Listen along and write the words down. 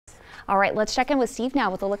All right, let's check in with Steve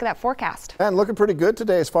now with a look at that forecast. And looking pretty good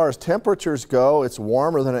today as far as temperatures go. It's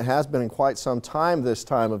warmer than it has been in quite some time this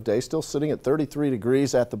time of day. Still sitting at 33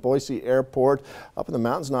 degrees at the Boise airport. Up in the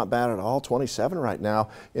mountains, not bad at all. 27 right now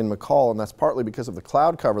in McCall, and that's partly because of the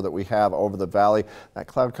cloud cover that we have over the valley. That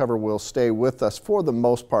cloud cover will stay with us for the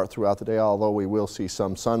most part throughout the day, although we will see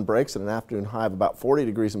some sun breaks at an afternoon high of about 40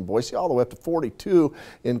 degrees in Boise, all the way up to 42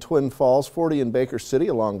 in Twin Falls, 40 in Baker City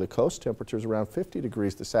along the coast. Temperatures around 50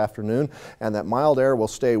 degrees this afternoon. And that mild air will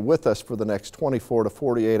stay with us for the next 24 to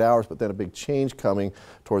 48 hours, but then a big change coming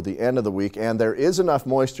toward the end of the week. And there is enough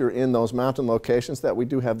moisture in those mountain locations that we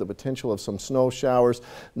do have the potential of some snow showers.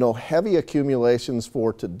 No heavy accumulations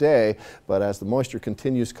for today, but as the moisture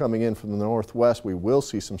continues coming in from the northwest, we will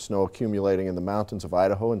see some snow accumulating in the mountains of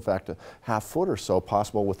Idaho. In fact, a half foot or so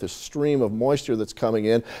possible with this stream of moisture that's coming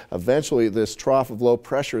in. Eventually, this trough of low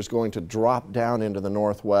pressure is going to drop down into the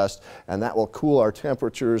northwest, and that will cool our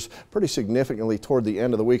temperatures pretty significantly toward the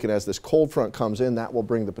end of the week. And as this cold front comes in, that will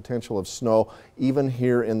bring the potential of snow even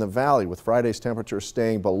here in the valley, with Friday's temperatures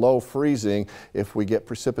staying below freezing. If we get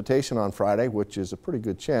precipitation on Friday, which is a pretty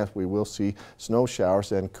good chance, we will see snow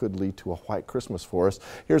showers and could lead to a white Christmas for us.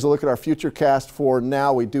 Here's a look at our future cast for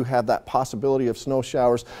now. We do have that possibility of snow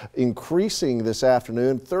showers increasing this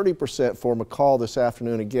afternoon. 30% for McCall this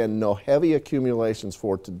afternoon. Again, no heavy accumulations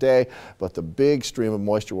for today, but the big stream of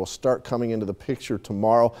moisture will start coming into the picture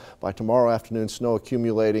tomorrow. By tomorrow afternoon, snow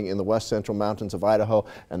accumulating in the west central mountains of Idaho,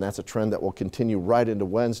 and that's a trend that will continue right into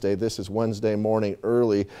Wednesday. This is Wednesday morning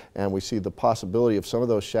early, and we see the possibility of some of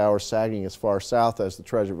those showers sagging as far south as the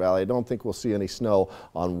Treasure Valley. I don't think we'll see any snow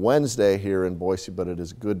on Wednesday here in Boise, but it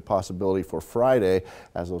is a good possibility for Friday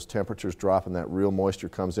as those temperatures drop and that real moisture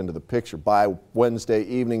comes into the picture. By Wednesday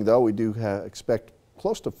evening, though, we do expect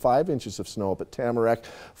close to 5 inches of snow up at Tamarack,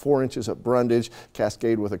 4 inches at Brundage,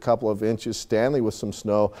 Cascade with a couple of inches, Stanley with some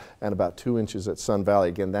snow, and about 2 inches at Sun Valley.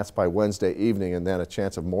 Again, that's by Wednesday evening, and then a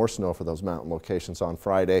chance of more snow for those mountain locations on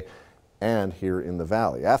Friday and here in the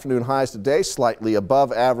valley. Afternoon highs today slightly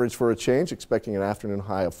above average for a change, expecting an afternoon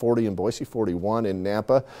high of 40 in Boise, 41 in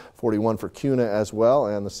Nampa, 41 for Kuna as well,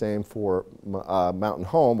 and the same for Mountain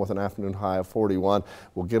Home with an afternoon high of 41.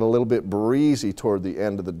 We'll get a little bit breezy toward the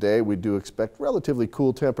end of the day. We do expect relatively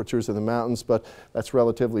cool temperatures in the mountains, but that's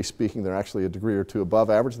relatively speaking. They're actually a degree or two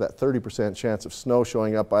above average. That 30% chance of snow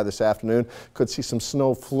showing up by this afternoon. Could see some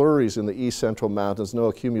snow flurries in the east central mountains. No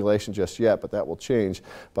accumulation just yet, but that will change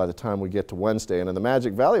by the time we get to Wednesday. And in the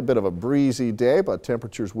Magic Valley, a bit of a breezy day, but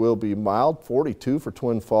temperatures will be mild. 42 for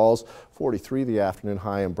Twin Falls, 43 the afternoon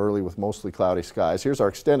high in Burley with mostly cloudy skies. Here's our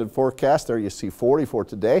extended forecast. There you see 40 for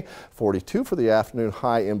today, 42 for the afternoon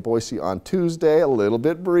high in Boise on Tuesday. A little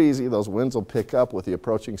bit breezy. Those winds will pick up with the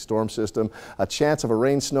approaching storm system. A chance of a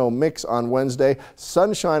rain-snow mix on Wednesday,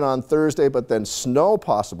 sunshine on Thursday, but then snow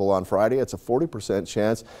possible on Friday. It's a 40%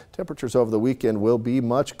 chance. Temperatures over the weekend will be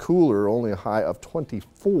much cooler, only a high of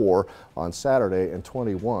 24 on Saturday and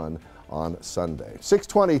 21 on Sunday.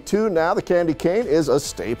 6:22 now. The candy cane is a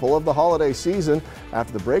staple of the holiday season.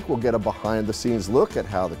 After the break, we'll get a behind-the-scenes look at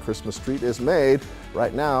how the Christmas treat is made.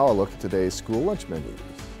 Right now, a look at today's school lunch menus.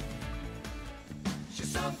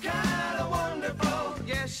 She's so kind of wonderful,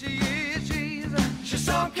 yes she is.